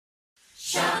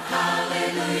Shout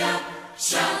hallelujah,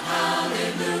 shout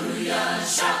hallelujah,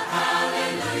 shout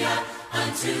hallelujah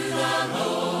unto the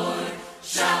Lord.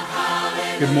 Shout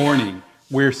hallelujah. Good morning.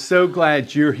 We're so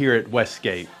glad you're here at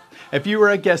Westgate. If you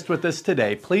are a guest with us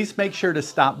today, please make sure to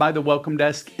stop by the welcome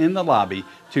desk in the lobby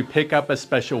to pick up a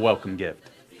special welcome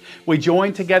gift. We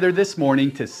join together this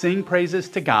morning to sing praises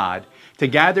to God, to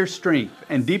gather strength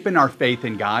and deepen our faith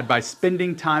in God by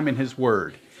spending time in His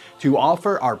Word, to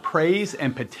offer our praise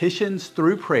and petitions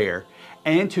through prayer,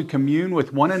 and to commune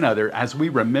with one another as we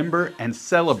remember and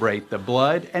celebrate the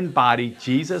blood and body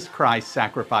Jesus Christ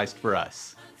sacrificed for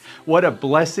us. What a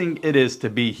blessing it is to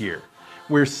be here.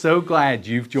 We're so glad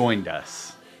you've joined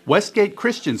us. Westgate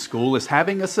Christian School is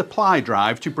having a supply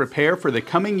drive to prepare for the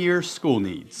coming year's school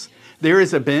needs. There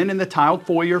is a bin in the tiled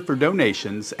foyer for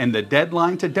donations, and the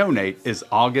deadline to donate is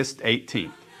August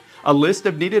 18th. A list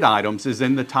of needed items is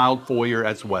in the tiled foyer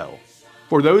as well.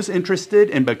 For those interested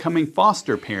in becoming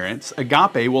foster parents,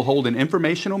 Agape will hold an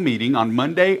informational meeting on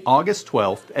Monday, August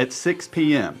 12th at 6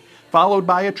 p.m., followed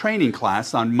by a training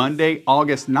class on Monday,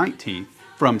 August 19th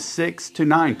from 6 to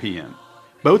 9 p.m.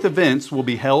 Both events will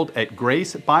be held at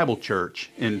Grace Bible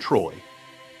Church in Troy.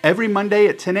 Every Monday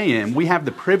at 10 a.m., we have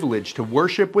the privilege to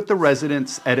worship with the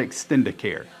residents at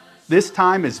Extendicare. This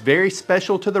time is very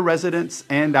special to the residents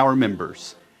and our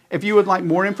members. If you would like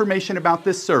more information about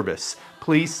this service,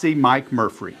 please see Mike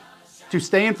Murphy. To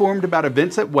stay informed about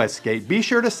events at Westgate, be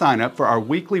sure to sign up for our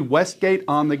weekly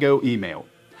Westgate-On-The-Go email.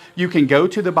 You can go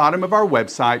to the bottom of our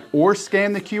website or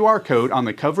scan the QR code on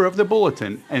the cover of the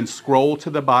bulletin and scroll to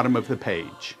the bottom of the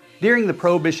page. During the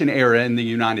Prohibition era in the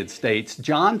United States,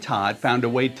 John Todd found a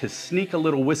way to sneak a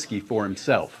little whiskey for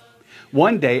himself.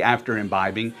 One day after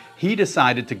imbibing, he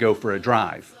decided to go for a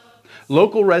drive.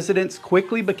 Local residents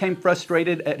quickly became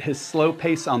frustrated at his slow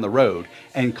pace on the road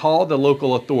and called the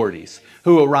local authorities,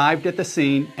 who arrived at the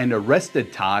scene and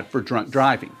arrested Todd for drunk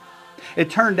driving. It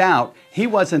turned out he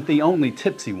wasn't the only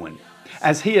tipsy one,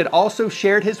 as he had also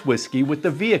shared his whiskey with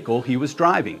the vehicle he was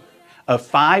driving, a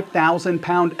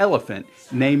 5,000-pound elephant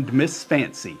named Miss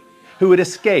Fancy, who had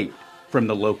escaped from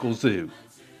the local zoo.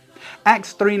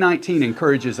 Acts 3:19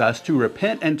 encourages us to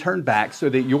repent and turn back so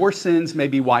that your sins may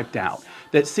be wiped out,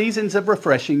 that seasons of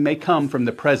refreshing may come from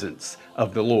the presence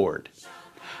of the Lord.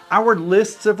 Our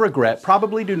lists of regret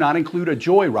probably do not include a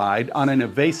joyride on an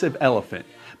evasive elephant,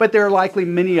 but there are likely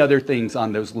many other things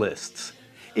on those lists.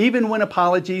 Even when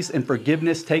apologies and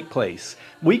forgiveness take place,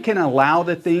 we can allow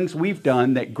the things we've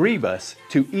done that grieve us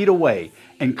to eat away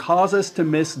and cause us to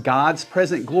miss God's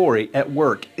present glory at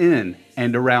work in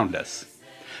and around us.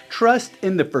 Trust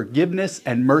in the forgiveness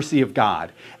and mercy of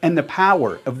God and the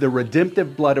power of the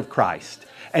redemptive blood of Christ,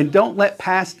 and don't let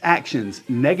past actions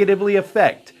negatively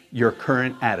affect your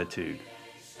current attitude.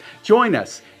 Join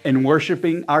us in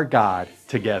worshiping our God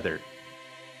together.